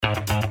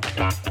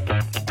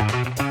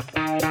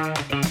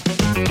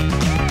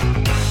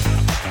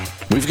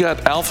We've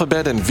got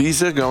Alphabet and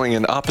Visa going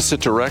in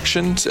opposite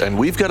directions, and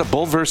we've got a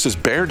bull versus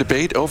bear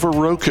debate over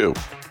Roku.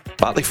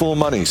 Motley Fool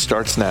Money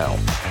starts now.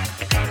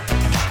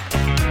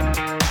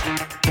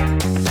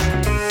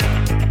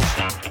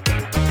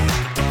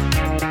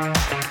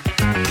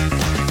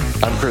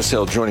 I'm Chris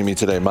Hill. Joining me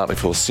today, Motley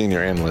Fool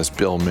senior analyst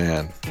Bill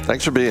Mann.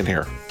 Thanks for being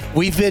here.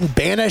 We've been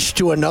banished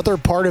to another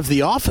part of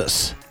the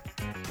office.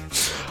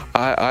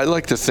 I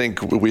like to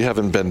think we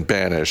haven't been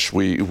banished.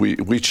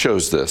 We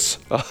chose this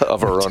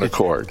of our own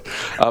accord.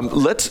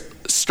 Let's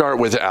start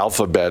with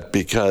Alphabet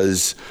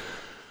because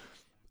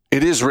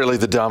it is really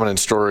the dominant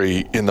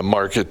story in the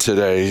market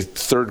today.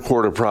 Third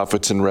quarter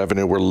profits and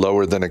revenue were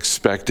lower than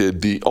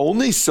expected. The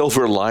only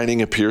silver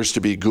lining appears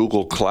to be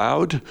Google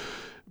Cloud,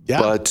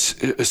 but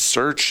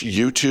search,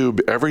 YouTube,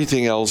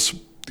 everything else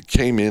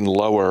came in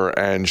lower,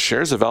 and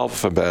shares of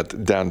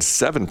Alphabet down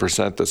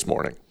 7% this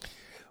morning.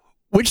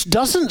 Which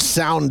doesn't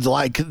sound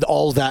like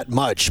all that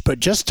much, but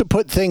just to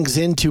put things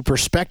into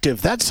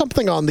perspective, that's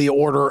something on the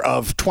order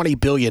of $20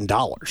 billion.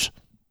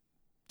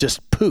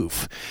 Just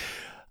poof.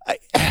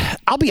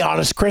 I'll be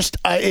honest, Chris,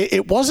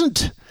 it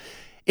wasn't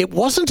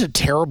a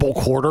terrible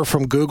quarter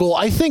from Google.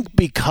 I think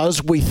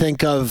because we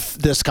think of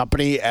this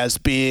company as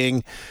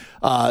being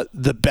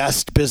the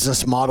best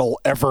business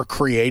model ever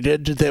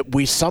created, that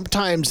we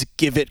sometimes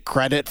give it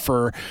credit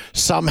for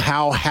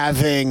somehow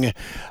having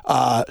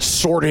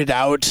sorted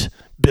out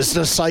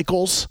business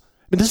cycles.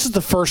 I mean, this is the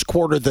first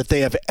quarter that they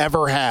have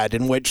ever had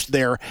in which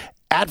their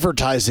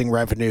advertising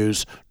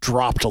revenues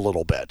dropped a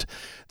little bit.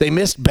 They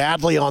missed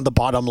badly on the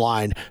bottom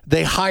line.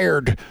 They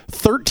hired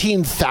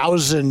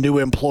 13,000 new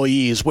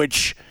employees,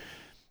 which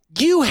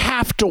you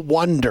have to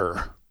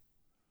wonder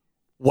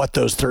what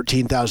those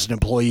 13,000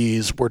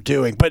 employees were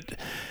doing. But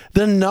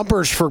the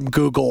numbers from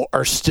Google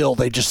are still,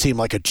 they just seem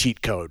like a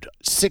cheat code.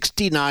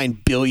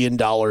 $69 billion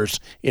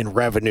in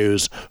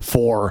revenues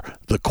for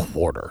the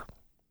quarter.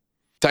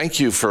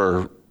 Thank you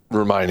for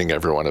reminding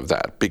everyone of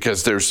that,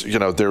 because there's,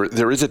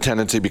 there is a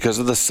tendency, because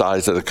of the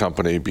size of the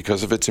company,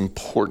 because of its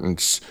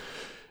importance,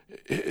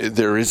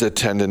 there is a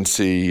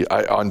tendency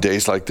on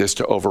days like this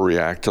to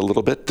overreact a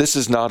little bit. This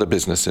is not a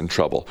business in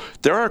trouble.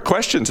 There are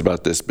questions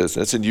about this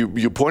business, and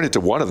you pointed to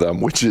one of them,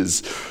 which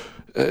is,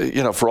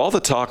 for all the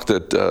talk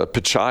that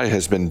Pichai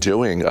has been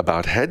doing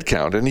about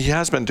headcount, and he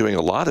has been doing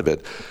a lot of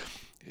it,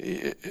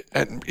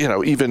 and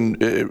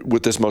even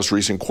with this most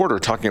recent quarter,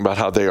 talking about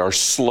how they are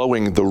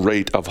slowing the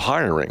rate of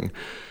hiring,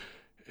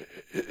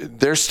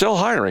 they're still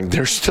hiring,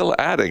 they're still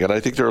adding, and I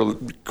think there are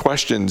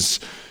questions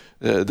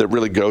that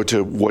really go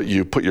to what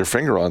you put your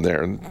finger on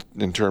there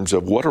in terms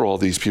of what are all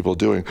these people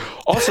doing.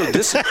 Also,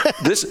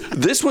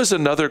 this was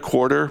another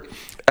quarter,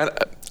 and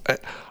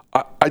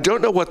I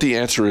don't know what the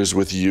answer is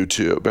with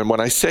YouTube. And when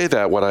I say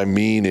that, what I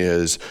mean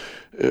is,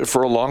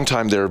 for a long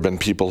time, there have been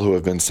people who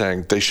have been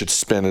saying they should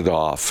spin it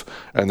off.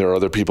 And there are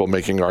other people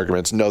making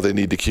arguments, no, they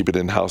need to keep it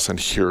in-house, and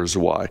here's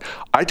why.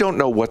 I don't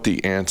know what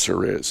the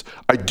answer is.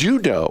 I do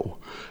know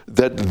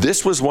that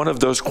this was one of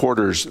those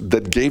quarters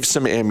that gave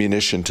some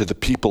ammunition to the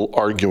people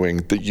arguing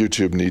that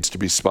YouTube needs to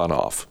be spun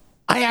off.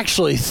 I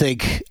actually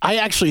think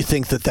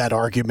that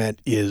argument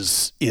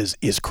is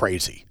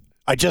crazy.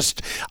 I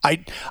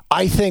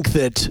think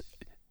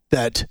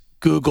that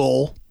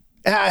Google,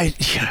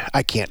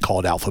 I can't call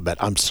it Alphabet.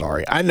 I'm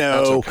sorry. I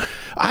know. Okay.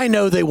 I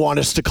know they want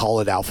us to call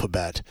it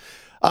Alphabet.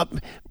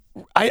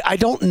 I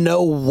don't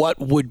know what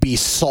would be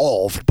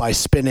solved by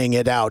spinning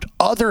it out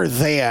other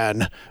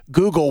than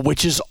Google,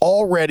 which is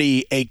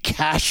already a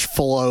cash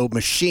flow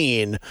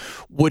machine,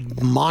 would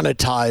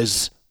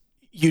monetize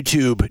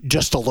YouTube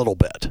just a little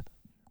bit,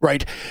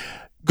 right?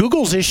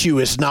 Google's issue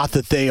is not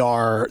that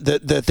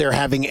they're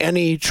having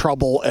any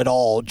trouble at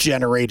all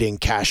generating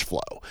cash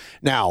flow.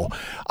 Now,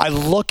 I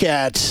look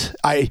at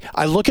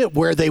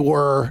where they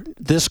were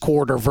this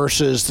quarter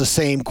versus the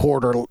same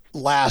quarter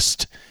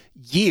last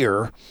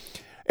year.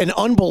 An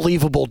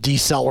unbelievable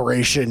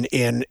deceleration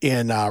in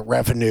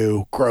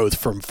revenue growth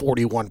from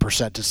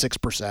 41% to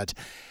 6%.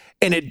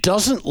 And it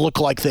doesn't look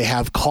like they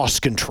have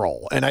cost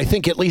control. And I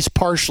think at least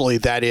partially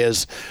that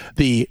is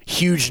the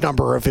huge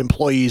number of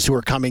employees who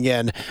are coming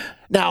in.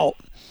 Now,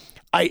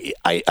 I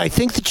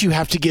think that you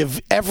have to give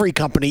every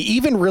company,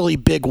 even really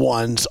big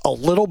ones, a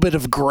little bit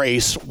of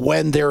grace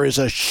when there is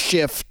a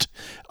shift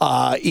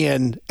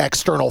in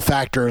external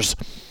factors.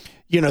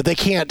 They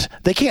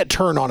can't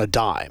turn on a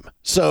dime.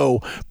 So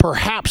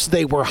perhaps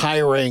they were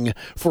hiring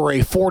for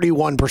a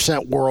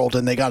 41% world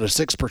and they got a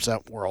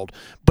 6% world.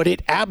 But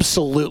it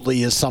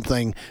absolutely is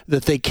something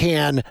that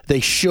they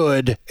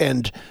should,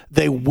 and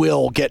they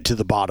will get to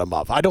the bottom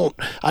of. I don't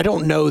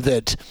know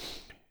that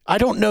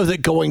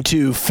going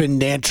to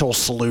financial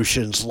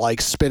solutions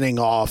like spinning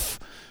off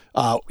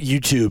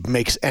YouTube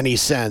makes any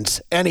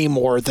sense any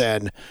more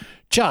than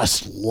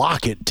just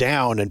lock it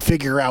down and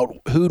figure out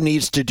who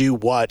needs to do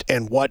what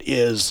and what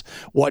is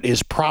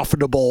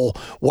profitable,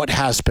 what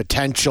has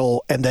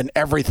potential, and then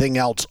everything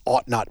else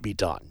ought not be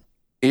done.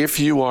 If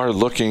you are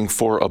looking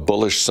for a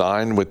bullish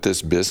sign with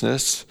this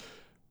business,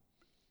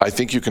 I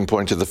think you can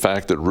point to the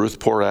fact that Ruth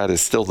Porat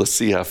is still the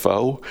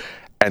CFO,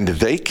 and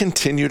they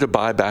continue to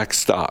buy back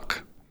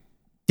stock.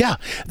 Yeah,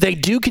 they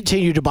do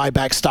continue to buy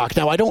back stock.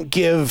 Now, I don't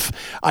give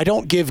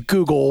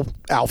Google,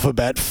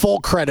 Alphabet, full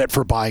credit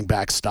for buying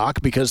back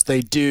stock because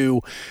they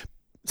do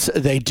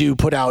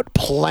put out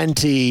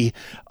plenty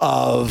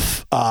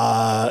of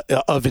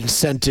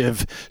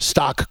incentive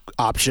stock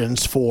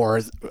options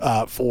for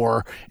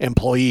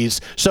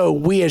employees. So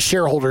we as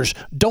shareholders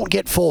don't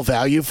get full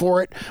value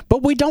for it,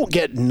 but we don't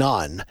get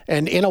none.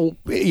 And in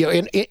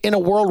a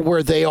world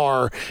where they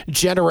are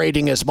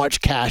generating as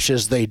much cash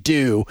as they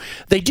do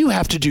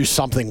have to do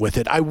something with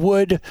it. I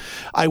would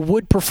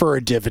prefer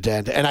a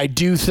dividend, and I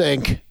do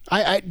think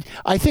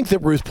I think that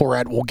Ruth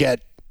Porat will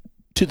get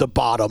to the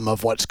bottom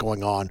of what's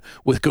going on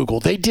with Google.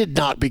 They did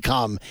not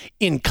become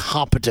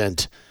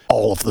incompetent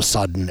all of a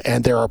sudden,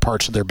 and there are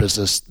parts of their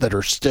business that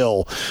are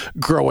still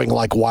growing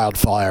like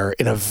wildfire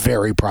in a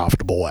very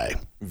profitable way.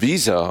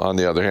 Visa, on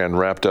the other hand,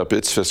 wrapped up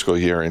its fiscal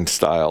year in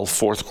style.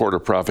 Fourth quarter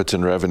profits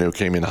and revenue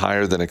came in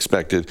higher than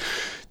expected.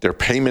 Their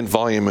payment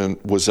volume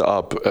was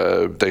up.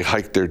 They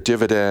hiked their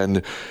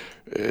dividend.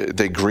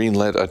 They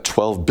greenlit a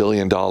 $12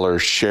 billion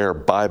share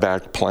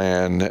buyback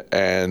plan.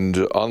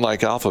 And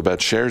unlike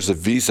Alphabet, shares of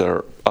Visa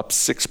are up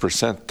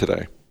 6%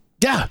 today.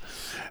 Yeah.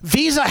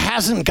 Visa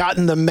hasn't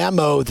gotten the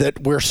memo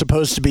that we're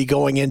supposed to be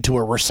going into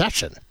a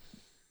recession.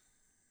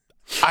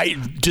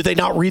 Do they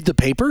not read the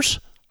papers?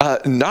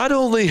 Not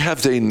only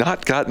have they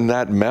not gotten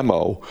that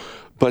memo,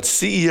 but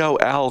CEO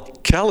Al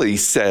Kelly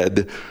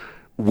said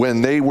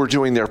when they were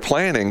doing their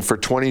planning for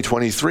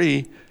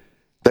 2023,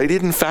 they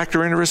didn't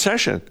factor in a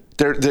recession.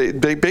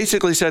 They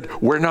basically said,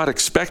 we're not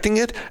expecting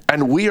it,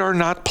 and we are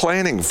not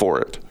planning for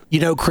it. You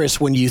know, Chris,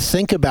 when you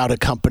think about a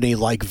company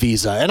like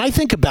Visa, and I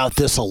think about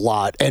this a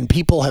lot, and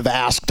people have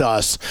asked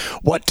us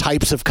what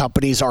types of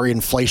companies are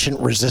inflation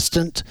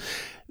resistant.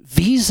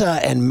 Visa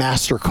and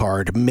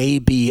MasterCard may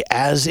be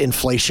as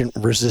inflation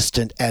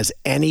resistant as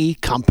any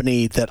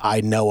company that I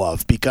know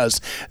of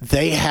because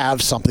they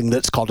have something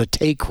that's called a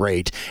take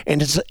rate,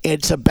 and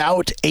it's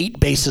about 8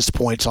 basis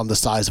points on the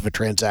size of a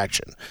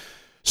transaction.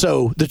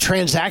 So the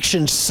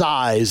transaction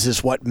size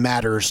is what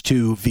matters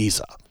to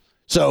Visa.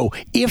 So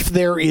if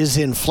there is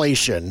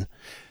inflation,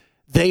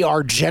 they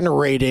are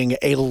generating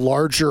a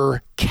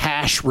larger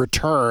cash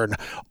return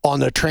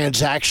on the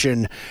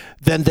transaction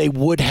than they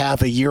would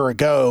have a year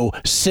ago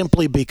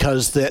simply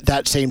because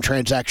that same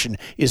transaction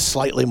is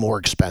slightly more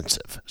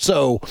expensive.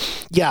 So,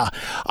 yeah,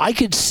 I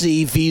could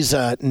see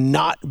Visa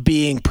not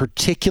being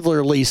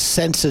particularly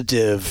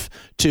sensitive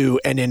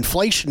to an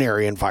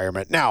inflationary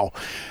environment. Now,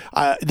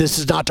 this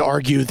is not to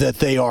argue that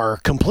they are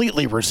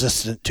completely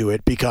resistant to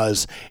it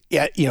because,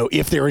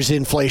 if there is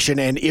inflation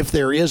and if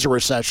there is a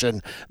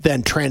recession,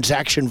 then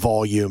transaction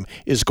volume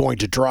is going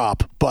to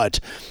drop. But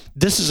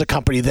this is a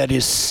company that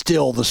is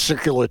still the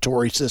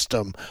circulatory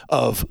system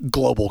of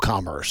global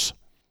commerce.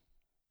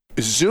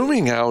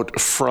 Zooming out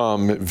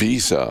from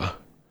Visa,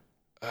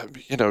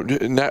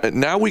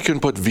 now we can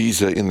put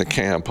Visa in the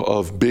camp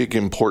of big,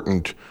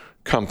 important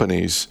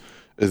companies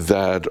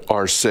that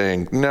are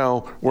saying,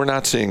 no, we're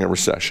not seeing a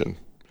recession.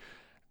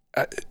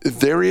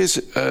 There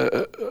is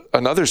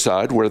another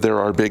side where there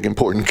are big,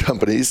 important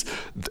companies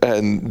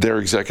and their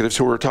executives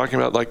who are talking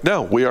about like,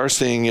 no, we are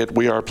seeing it.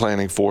 We are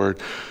planning for it.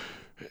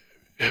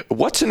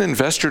 What's an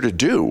investor to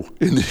do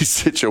in these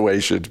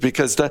situations?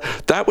 Because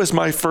that was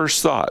my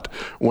first thought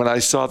when I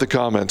saw the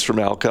comments from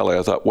Al Kelly.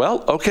 I thought,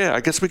 well, okay,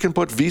 I guess we can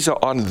put Visa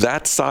on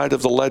that side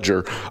of the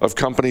ledger of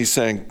companies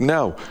saying,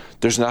 no,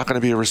 there's not going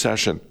to be a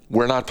recession.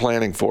 We're not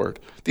planning for it.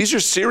 These are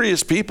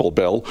serious people,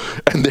 Bill,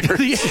 and they're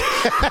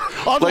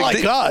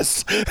unlike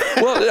us.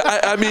 Well,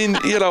 I mean,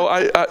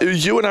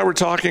 you and I were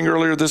talking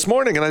earlier this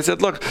morning, and I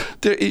said, look,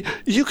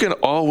 you can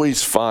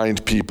always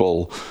find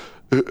people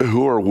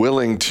who are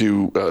willing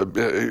to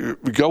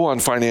go on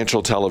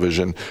financial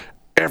television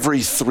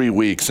every 3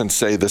 weeks and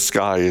say the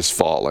sky is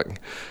falling.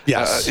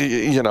 Yes.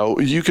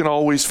 You can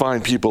always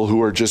find people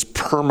who are just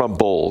perma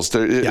bulls.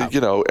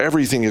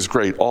 Everything is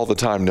great all the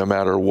time, no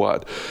matter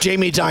what.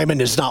 Jamie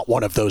Dimon is not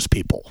one of those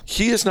people.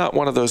 He is not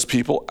one of those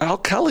people. Al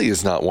Kelly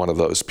is not one of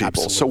those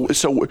people. Absolutely.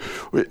 So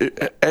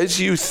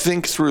as you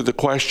think through the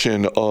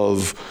question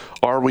of,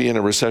 are we in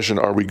a recession?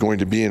 Are we going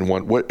to be in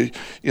one? What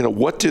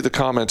do the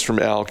comments from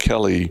Al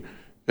Kelly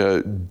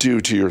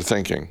do to your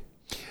thinking?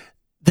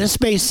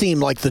 This may seem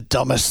like the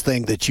dumbest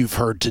thing that you've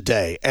heard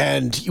today,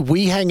 and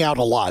we hang out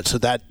a lot, so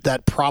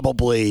that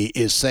probably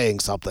is saying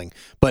something.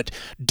 But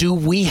do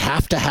we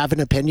have to have an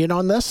opinion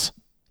on this?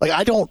 Like,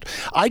 I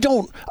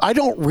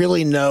don't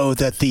really know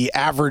that the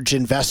average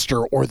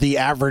investor or the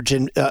average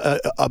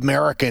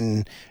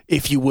American,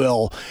 if you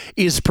will,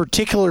 is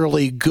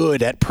particularly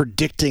good at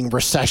predicting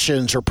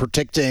recessions or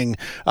predicting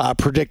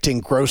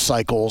growth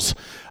cycles.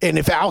 And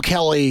if Al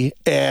Kelly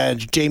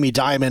and Jamie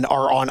Dimon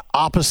are on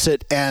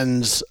opposite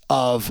ends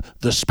of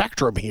the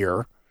spectrum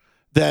here,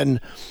 then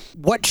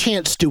what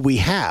chance do we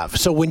have?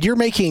 So when you're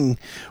making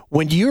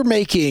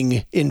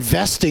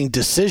investing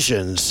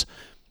decisions,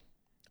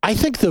 I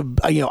think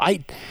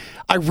I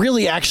I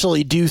really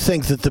actually do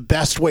think that the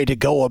best way to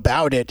go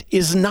about it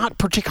is not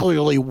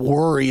particularly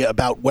worry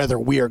about whether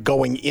we are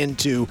going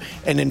into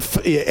a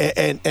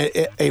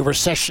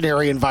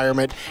recessionary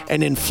environment, an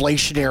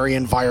inflationary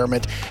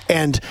environment,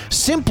 and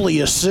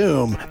simply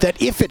assume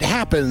that if it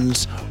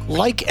happens,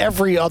 like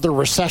every other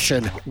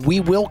recession, we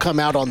will come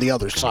out on the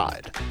other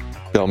side.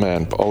 Bill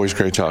Mann, always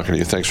great talking to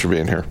you. Thanks for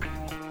being here.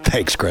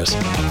 Thanks, Chris.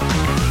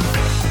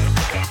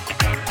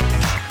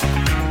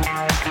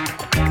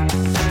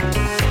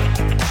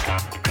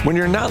 When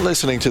you're not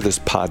listening to this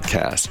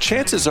podcast,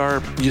 chances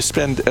are you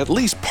spend at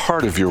least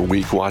part of your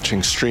week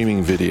watching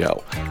streaming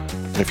video.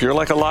 And if you're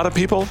like a lot of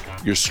people,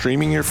 you're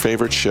streaming your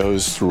favorite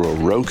shows through a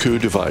Roku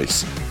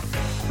device.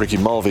 Ricky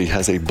Mulvey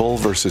has a bull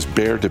versus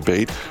bear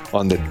debate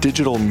on the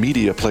digital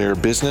media player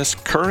business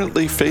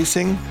currently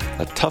facing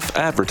a tough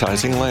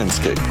advertising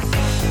landscape.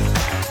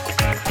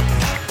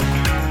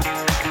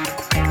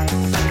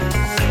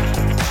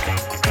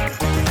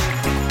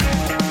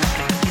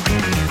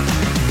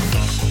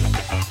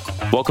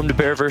 Welcome to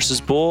Bear vs.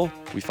 Bull.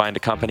 We find a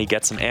company,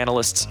 get some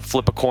analysts,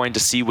 flip a coin to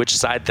see which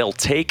side they'll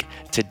take.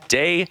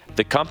 Today,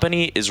 the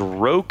company is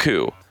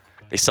Roku.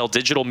 They sell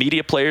digital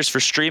media players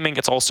for streaming.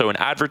 It's also an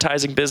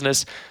advertising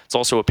business. It's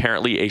also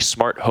apparently a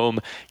smart home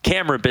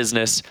camera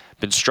business.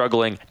 Been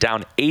struggling,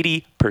 down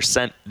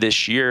 80%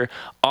 this year.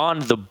 On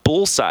the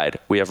bull side,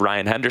 we have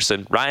Ryan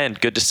Henderson. Ryan,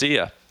 good to see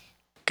you.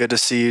 Good to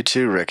see you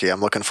too, Ricky.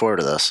 I'm looking forward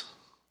to this.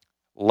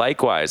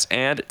 Likewise.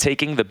 And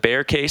taking the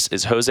bear case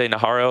is Jose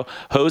Najarro.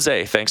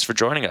 Jose, thanks for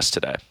joining us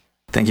today.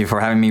 Thank you for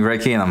having me,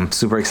 Ricky, and I'm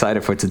super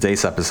excited for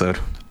today's episode.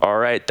 All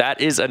right, that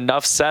is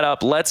enough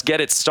setup. Let's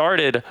get it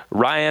started.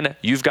 Ryan,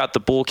 you've got the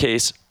bull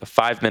case. The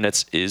 5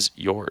 minutes is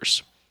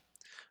yours.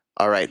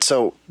 All right,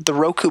 so the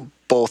Roku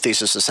bull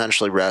thesis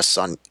essentially rests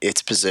on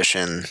its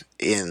position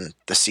in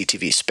the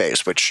CTV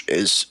space, which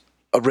is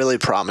a really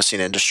promising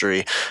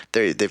industry.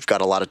 They've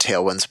got a lot of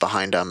tailwinds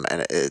behind them,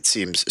 and it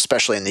seems,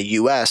 especially in the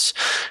U.S.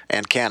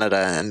 and Canada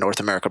and North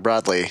America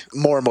broadly,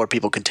 more and more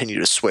people continue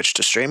to switch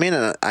to streaming.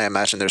 And I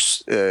imagine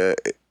there's,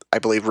 I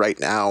believe right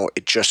now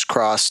it just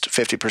crossed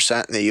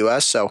 50% in the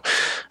U.S. So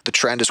the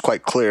trend is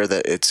quite clear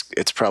that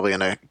it's probably going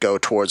to go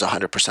towards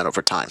 100%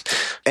 over time.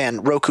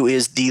 And Roku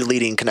is the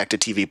leading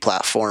connected TV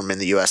platform in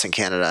the U.S. and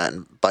Canada,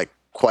 and by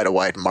quite a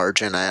wide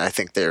margin. I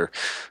think they're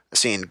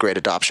seeing great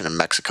adoption in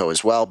Mexico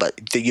as well, but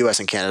the US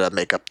and Canada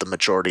make up the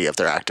majority of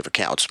their active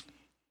accounts.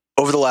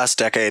 Over the last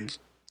decade,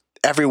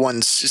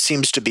 everyone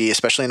seems to be,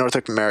 especially in North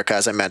America,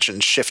 as I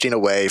mentioned, shifting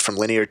away from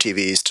linear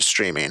TVs to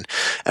streaming,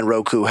 and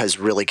Roku has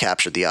really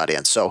captured the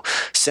audience. So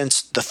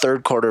since the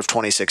third quarter of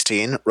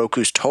 2016,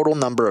 Roku's total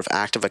number of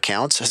active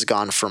accounts has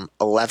gone from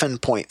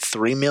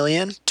 11.3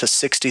 million to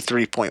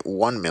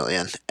 63.1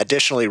 million.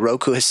 Additionally,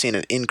 Roku has seen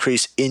an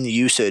increase in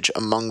usage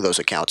among those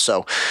accounts.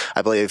 So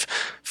I believe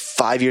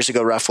 5 years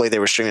ago, roughly, they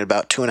were streaming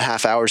about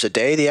 2.5 hours a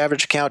day, the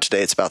average account.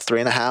 Today, it's about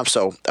 3.5,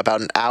 so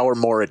about an hour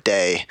more a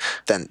day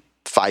than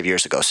 5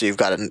 years ago. So you've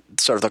got a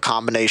sort of the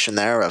combination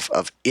there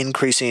of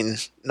increasing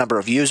number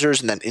of users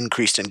and then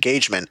increased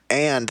engagement.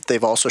 And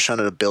they've also shown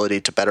an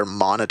ability to better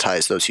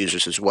monetize those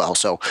users as well.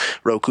 So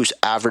Roku's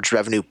average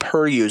revenue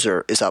per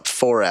user is up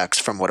 4x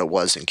from what it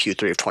was in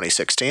Q3 of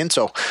 2016.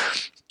 So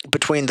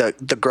between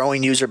the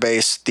growing user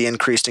base, the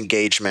increased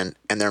engagement,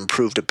 and their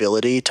improved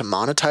ability to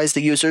monetize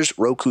the users,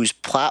 Roku's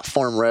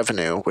platform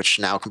revenue, which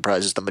now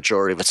comprises the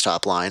majority of its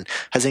top line,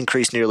 has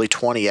increased nearly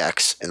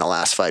 20x in the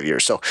last 5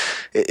 years. So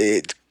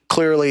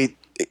clearly,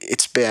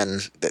 it's been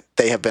that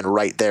they have been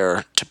right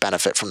there to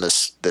benefit from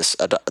this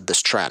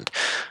trend.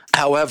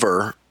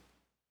 However,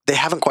 they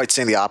haven't quite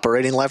seen the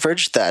operating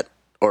leverage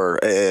or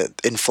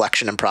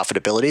inflection in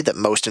profitability that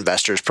most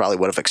investors probably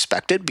would have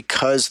expected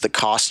because the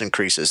cost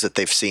increases that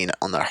they've seen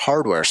on their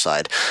hardware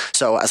side.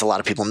 So as a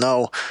lot of people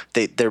know,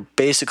 they're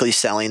basically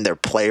selling their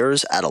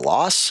players at a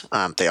loss.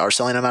 They are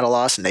selling them at a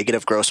loss,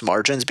 negative gross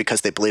margins,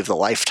 because they believe the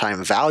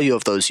lifetime value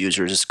of those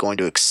users is going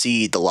to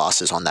exceed the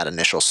losses on that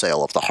initial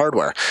sale of the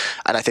hardware.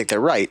 And I think they're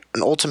right.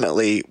 And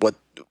ultimately, what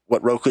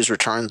Roku's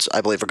returns,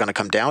 I believe, are going to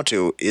come down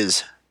to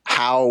is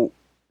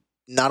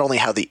not only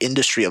how the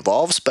industry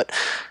evolves, but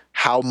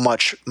how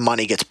much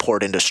money gets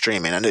poured into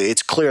streaming. And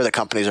it's clear that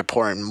companies are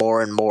pouring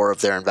more and more of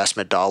their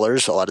investment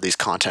dollars, a lot of these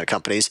content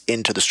companies,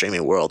 into the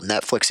streaming world.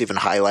 Netflix even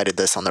highlighted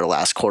this on their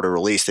last quarter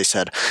release. They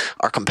said,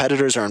 our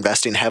competitors are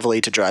investing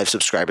heavily to drive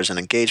subscribers and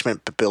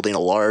engagement, but building a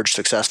large,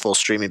 successful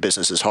streaming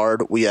business is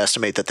hard. We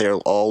estimate that they're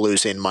all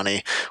losing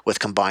money with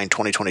combined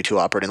 2022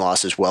 operating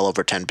losses well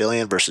over $10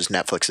 billion versus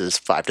Netflix's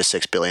 $5 to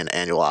 $6 billion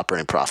annual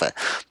operating profit.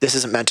 This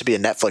isn't meant to be a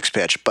Netflix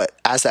pitch, but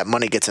as that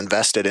money gets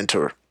invested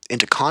into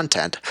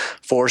content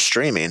for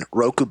streaming,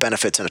 Roku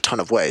benefits in a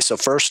ton of ways. So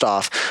first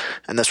off,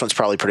 and this one's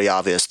probably pretty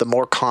obvious, the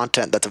more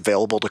content that's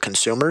available to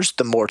consumers,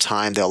 the more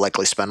time they'll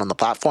likely spend on the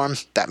platform.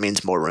 That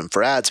means more room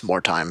for ads,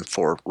 more time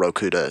for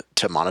Roku to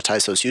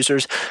monetize those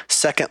users.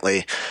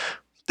 Secondly,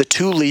 the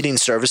two leading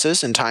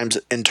services in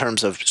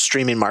terms of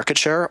streaming market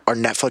share are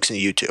Netflix and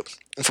YouTube.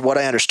 And from what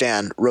I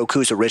understand,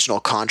 Roku's original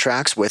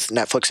contracts with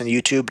Netflix and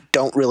YouTube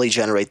don't really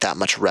generate that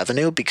much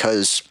revenue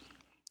because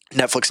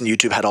Netflix and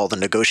YouTube had all the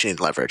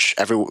negotiating leverage.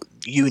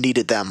 You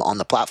needed them on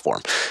the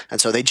platform. And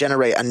so they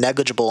generate a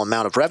negligible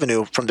amount of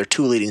revenue from their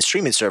two leading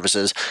streaming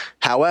services.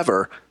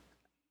 However,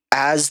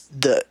 as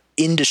the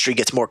industry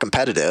gets more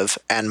competitive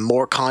and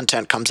more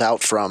content comes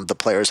out from the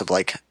players of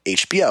like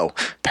HBO,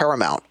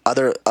 Paramount,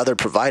 other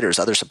providers,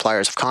 other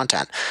suppliers of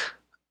content,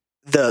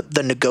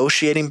 the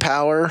negotiating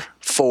power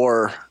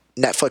for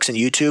Netflix and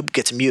YouTube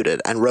gets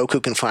muted, and Roku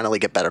can finally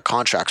get better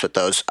contracts with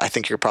those. I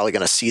think you're probably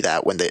going to see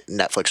that when the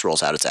Netflix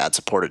rolls out its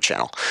ad-supported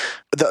channel.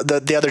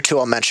 The other two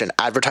I'll mention,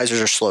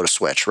 advertisers are slow to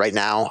switch. Right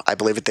now, I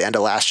believe at the end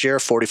of last year,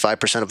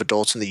 45% of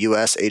adults in the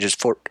U.S. ages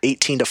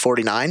 18 to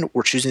 49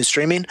 were choosing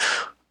streaming.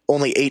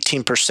 Only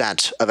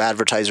 18% of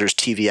advertisers'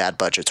 TV ad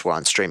budgets were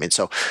on streaming.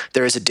 So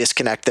there is a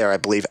disconnect there. I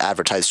believe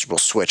advertisers will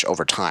switch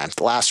over time.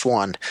 The last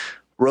one,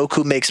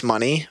 Roku makes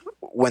money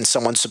when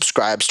someone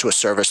subscribes to a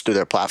service through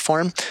their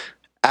platform.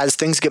 As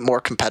things get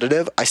more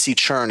competitive, I see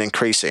churn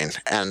increasing,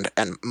 and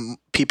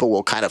people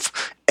will kind of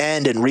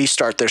end and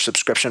restart their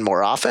subscription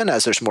more often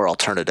as there's more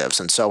alternatives,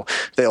 and so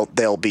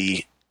they'll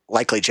be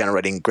likely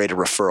generating greater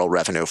referral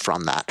revenue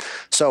from that.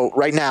 So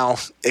right now,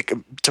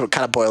 to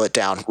kind of boil it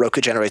down,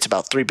 Roku generates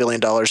about $3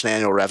 billion in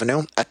annual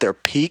revenue. At their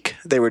peak,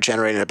 they were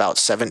generating about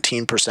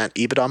 17%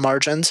 EBITDA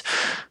margins.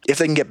 If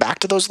they can get back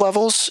to those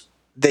levels,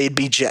 they'd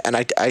be, and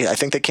I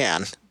think they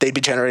can, they'd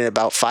be generating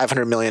about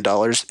 $500 million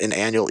in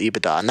annual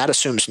EBITDA. And that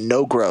assumes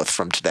no growth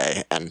from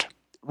today. And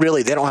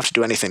really, they don't have to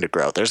do anything to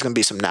grow. There's going to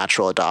be some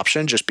natural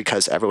adoption just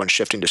because everyone's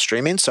shifting to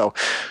streaming. So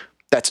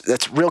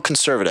that's real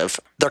conservative.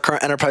 Their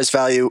current enterprise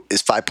value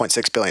is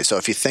 $5.6 billion. So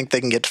if you think they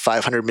can get to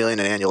 $500 million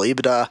in annual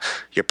EBITDA,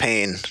 you're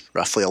paying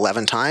roughly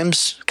 11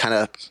 times kind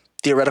of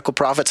theoretical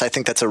profits. I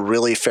think that's a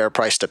really fair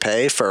price to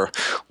pay for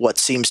what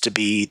seems to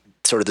be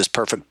sort of this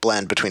perfect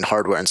blend between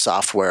hardware and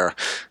software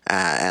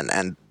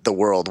and the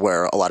world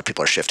where a lot of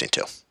people are shifting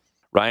to.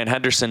 Ryan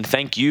Henderson,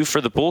 thank you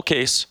for the bull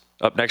case.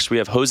 Up next, we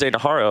have Jose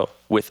Najarro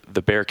with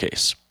the bear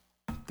case.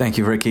 Thank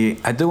you, Ricky.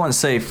 I do want to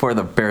say for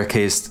the bear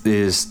case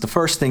is the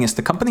first thing is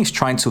the company's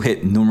trying to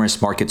hit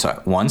numerous markets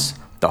at once.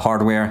 The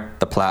hardware,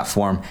 the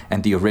platform,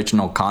 and the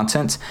original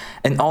content.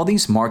 And all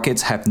these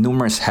markets have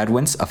numerous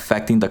headwinds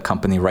affecting the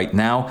company right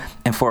now.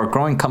 And for a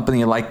growing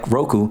company like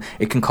Roku,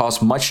 it can cause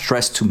much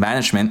stress to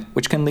management,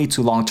 which can lead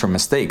to long-term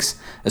mistakes,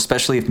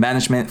 especially if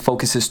management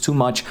focuses too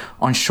much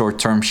on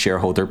short-term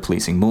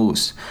shareholder-pleasing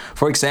moves.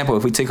 For example,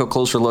 if we take a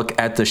closer look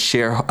at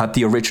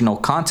the original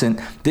content,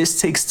 this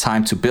takes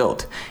time to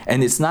build.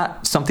 And it's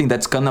not something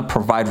that's gonna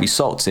provide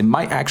results. It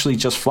might actually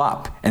just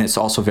flop, and it's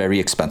also very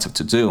expensive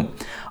to do.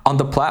 On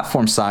the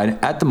platform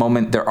side, at the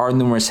moment, there are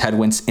numerous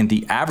headwinds in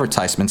the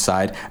advertisement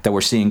side that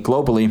we're seeing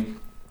globally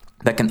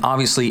that can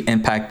obviously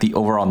impact the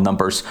overall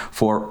numbers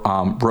for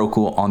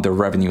Roku on the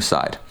revenue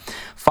side.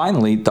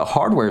 Finally, the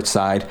hardware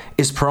side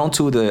is prone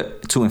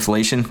to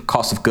inflation,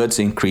 cost of goods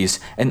increase,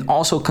 and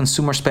also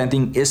consumer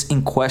spending is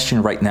in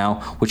question right now,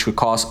 which could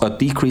cause a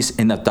decrease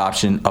in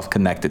adoption of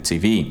connected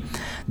TV.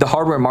 The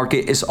hardware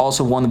market is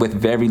also one with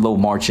very low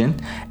margin,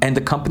 and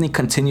the company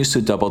continues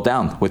to double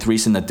down with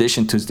recent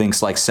addition to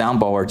things like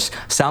soundbars,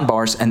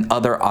 and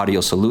other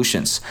audio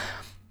solutions.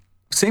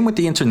 Same with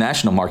the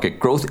international market.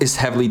 Growth is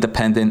heavily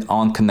dependent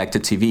on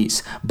connected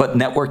TVs, but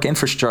network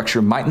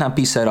infrastructure might not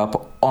be set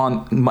up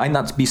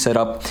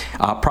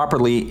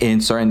properly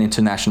in certain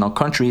international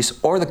countries,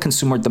 or the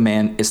consumer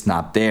demand is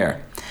not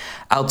there.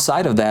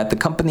 Outside of that, the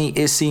company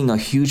is seeing a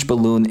huge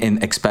balloon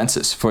in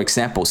expenses. For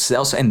example,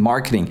 sales and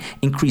marketing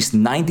increased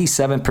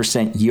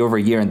 97% year over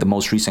year in the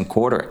most recent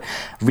quarter.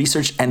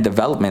 Research and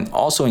development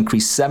also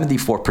increased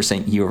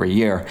 74% year over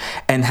year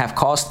and have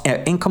caused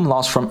income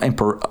loss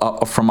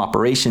from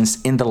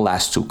operations in the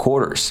last 2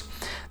 quarters.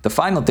 The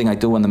final thing I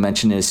do want to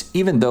mention is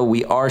even though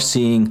we are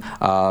seeing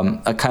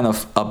a kind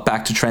of a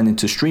back to trend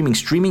into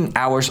streaming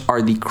hours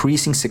are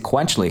decreasing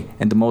sequentially.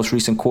 In the most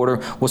recent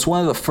quarter was one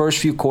of the first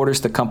few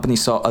quarters the company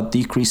saw a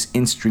decrease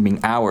in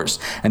streaming hours.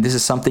 And this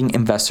is something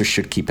investors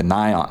should keep an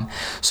eye on.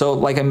 So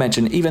like I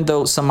mentioned, even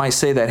though some might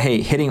say that,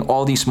 hey, hitting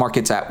all these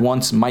markets at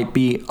once might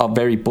be a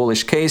very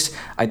bullish case,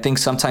 I think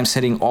sometimes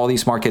hitting all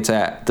these markets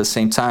at the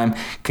same time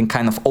can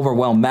kind of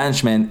overwhelm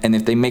management. And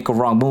if they make a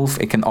wrong move,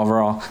 it can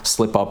overall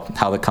slip up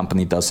how the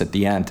company does at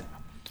the end.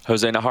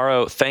 Jose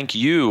Najarro, thank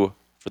you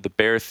for the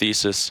bear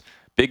thesis.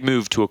 Big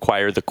move to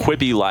acquire the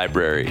Quibi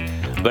library.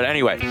 But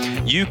anyway,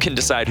 you can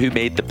decide who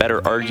made the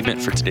better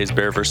argument for today's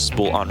bear versus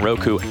bull on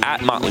Roku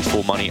at Motley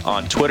Fool Money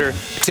on Twitter.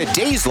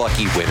 Today's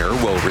lucky winner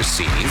will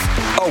receive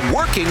a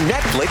working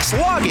Netflix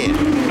login.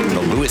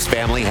 The Lewis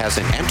family has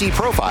an empty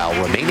profile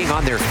remaining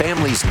on their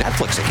family's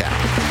Netflix account.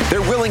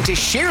 They're willing to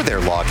share their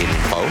login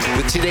info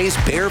with today's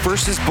bear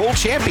versus bull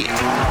champion.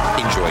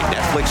 Enjoy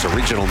Netflix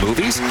original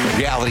movies,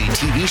 reality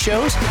TV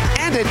shows,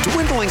 and a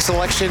dwindling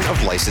selection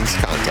of licensed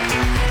content.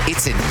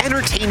 It's an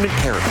entertainment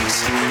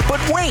paradise.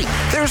 But wait,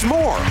 there's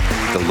more.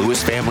 The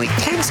Lewis family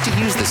tends to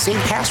use the same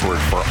password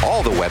for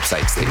all the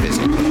websites they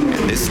visit,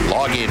 and this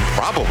login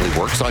probably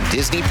works on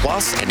Disney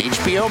Plus and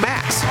HBO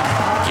Max.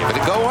 Give it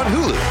a go on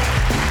Hulu.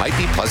 You might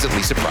be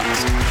pleasantly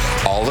surprised.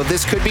 All of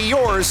this could be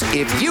yours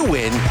if you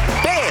win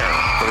Bear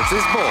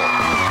versus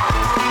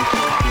Bull.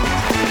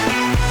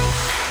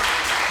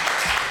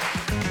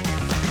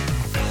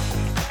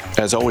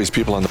 As always,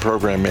 people on the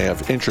program may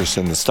have interest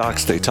in the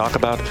stocks they talk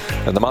about,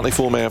 and the Motley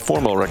Fool may have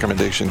formal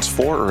recommendations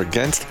for or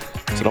against,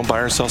 so don't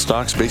buy or sell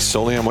stocks based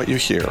solely on what you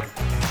hear.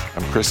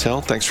 I'm Chris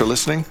Hill. Thanks for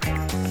listening.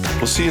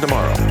 We'll see you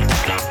tomorrow.